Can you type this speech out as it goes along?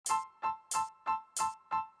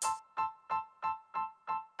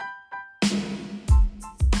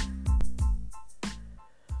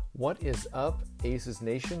What is up, Aces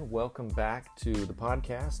Nation? Welcome back to the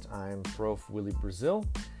podcast. I'm Prof. Willie Brazil,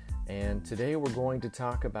 and today we're going to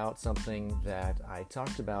talk about something that I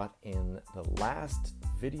talked about in the last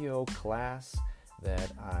video class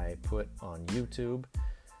that I put on YouTube.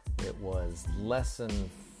 It was lesson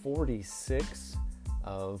 46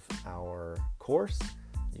 of our course.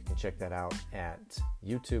 You can check that out at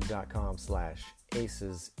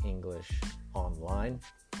youtube.com/acesenglishonline.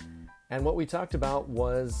 And what we talked about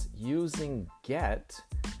was using get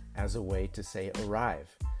as a way to say arrive.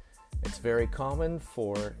 It's very common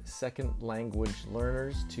for second language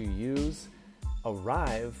learners to use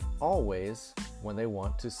arrive always when they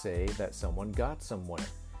want to say that someone got somewhere.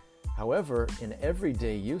 However, in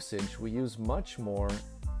everyday usage, we use much more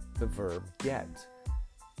the verb get.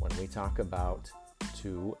 When we talk about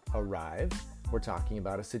to arrive, we're talking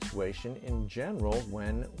about a situation in general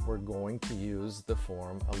when we're going to use the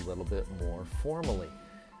form a little bit more formally.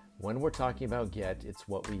 When we're talking about get, it's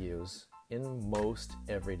what we use in most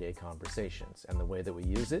everyday conversations. And the way that we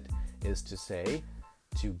use it is to say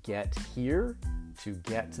to get here, to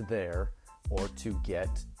get there, or to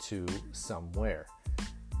get to somewhere.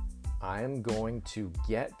 I'm going to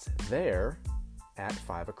get there at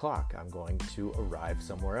 5 o'clock. I'm going to arrive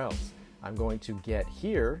somewhere else. I'm going to get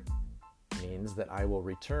here means that I will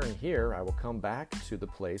return here. I will come back to the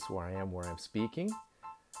place where I'm speaking.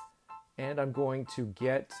 And I'm going to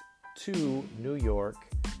get to New York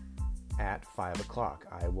at 5 o'clock.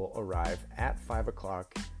 I will arrive at 5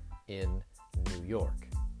 o'clock in New York.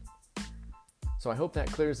 So I hope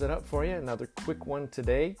that clears it up for you. Another quick one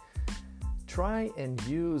today. Try and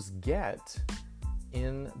use get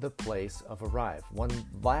in the place of arrive. One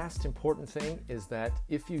last important thing is that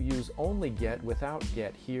if you use only get without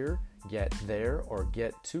get here, get there, or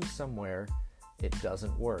get to somewhere, it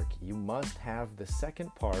doesn't work. You must have the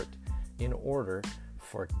second part in order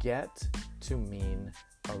for get to mean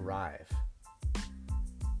arrive.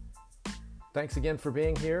 Thanks again for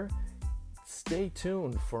being here. Stay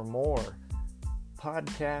tuned for more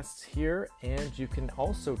podcasts here, and you can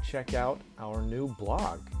also check out our new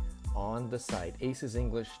blog on the site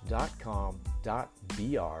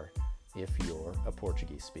acesenglish.com.br if you're a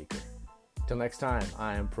Portuguese speaker. Till next time,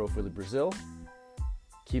 I am Prof. Willie Brazil.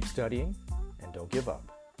 Keep studying and don't give up.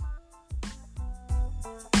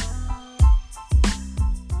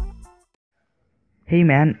 Hey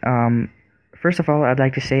man, first of all, I'd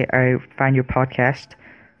like to say I find your podcast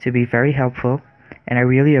to be very helpful and I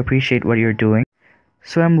really appreciate what you're doing.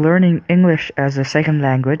 So I'm learning English as a second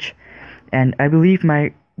language, and I believe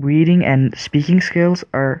my reading and speaking skills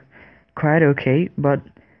are quite okay, but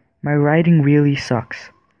my writing really sucks.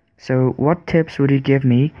 So what tips would you give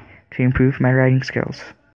me to improve my writing skills?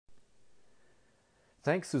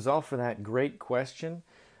 Thanks, Suzal, for that great question.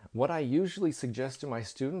 What I usually suggest to my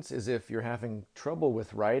students is if you're having trouble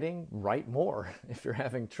with writing, write more. If you're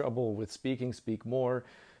having trouble with speaking, speak more.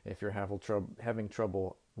 If you're having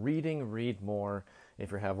trouble reading, read more.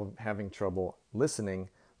 If you're having trouble listening,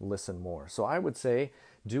 listen more. So I would say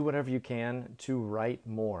do whatever you can to write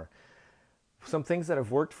more. Some things that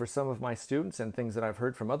have worked for some of my students and things that I've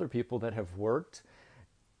heard from other people that have worked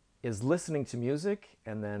is listening to music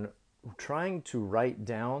and then trying to write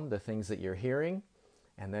down the things that you're hearing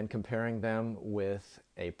and then comparing them with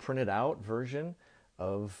a printed out version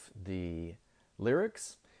of the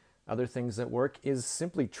lyrics. Other things that work is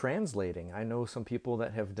simply translating. I know some people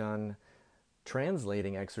that have done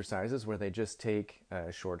translating exercises where they just take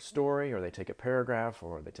a short story or they take a paragraph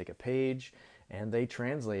or they take a page and they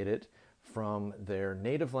translate it from their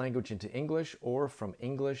native language into English or from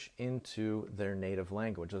English into their native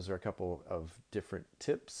language. Those are a couple of different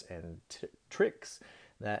tips and tricks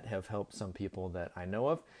that have helped some people that I know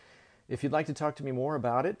of. If you'd like to talk to me more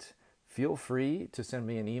about it, feel free to send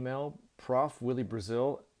me an email,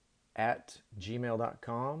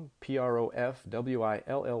 profwilliebrasil@gmail.com,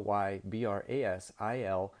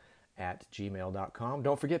 profwilliebrasil@gmail.com.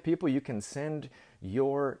 Don't forget, people, you can send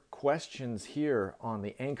your questions here on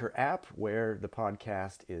the Anchor app where the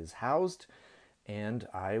podcast is housed, and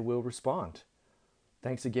I will respond.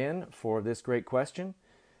 Thanks again for this great question.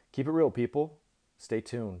 Keep it real, people. Stay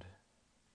tuned.